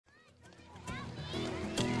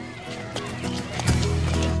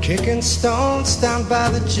kicking stones down by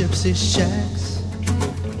the gypsy shacks,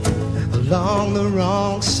 along the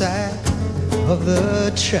wrong side of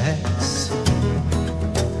the tracks,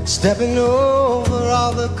 stepping over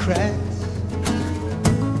all the cracks,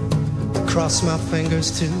 cross my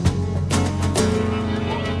fingers too,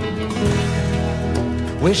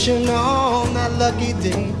 wishing on that lucky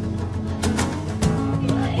day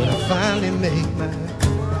when I finally make my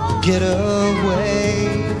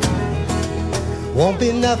getaway. Won't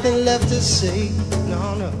be nothing left to say,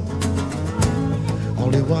 no, no,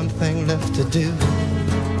 only one thing left to do,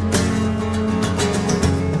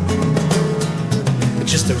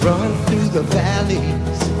 just to run through the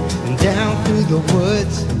valleys and down through the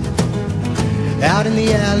woods, out in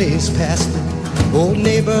the alleys past the old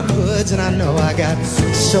neighborhoods. And I know I got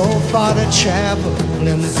so far to travel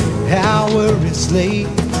and the hour is late,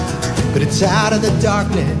 but it's out of the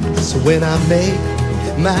darkness when I make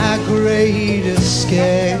my great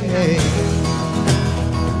escape.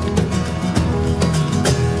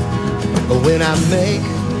 When I make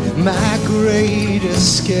my great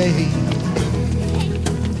escape.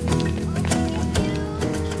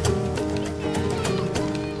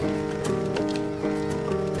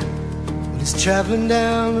 When he's traveling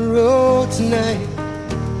down the road tonight,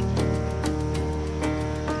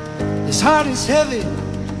 his heart is heavy,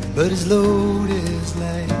 but his load is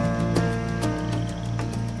light.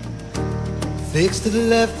 Fixed to the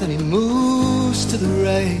left and he moves to the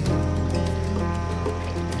right,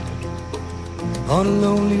 on a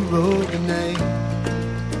lonely road tonight.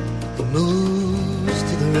 He moves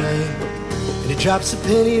to the right, and he drops a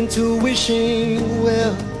penny into a wishing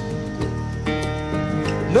well.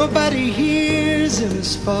 Nobody hears him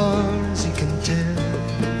as far as he can tell.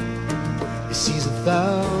 He sees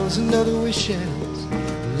 1,000 other wishes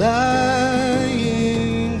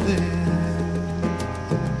lying there.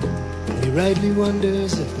 He rightly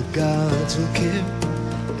wonders if the gods will care,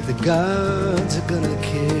 if the gods are gonna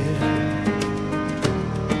care.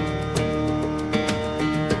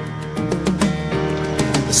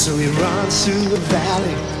 So he runs through the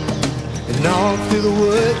valley and on through the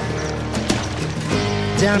wood,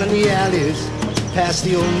 down in the alleys, past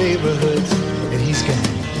the old neighborhoods. And he's got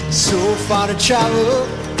so far to travel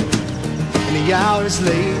and the hour is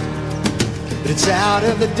late, but it's out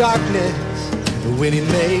of the darkness when he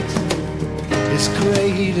makes his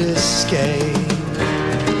great escape.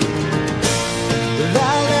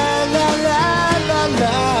 La la la la la la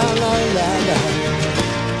la la la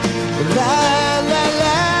la la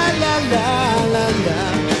la la la la.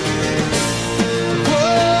 Whoa.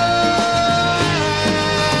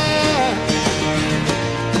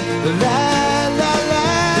 La la la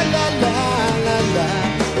la la la la.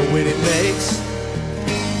 When it makes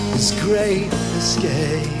his great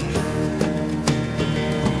escape.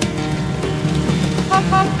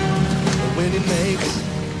 When he makes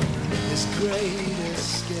his great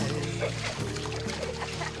escape.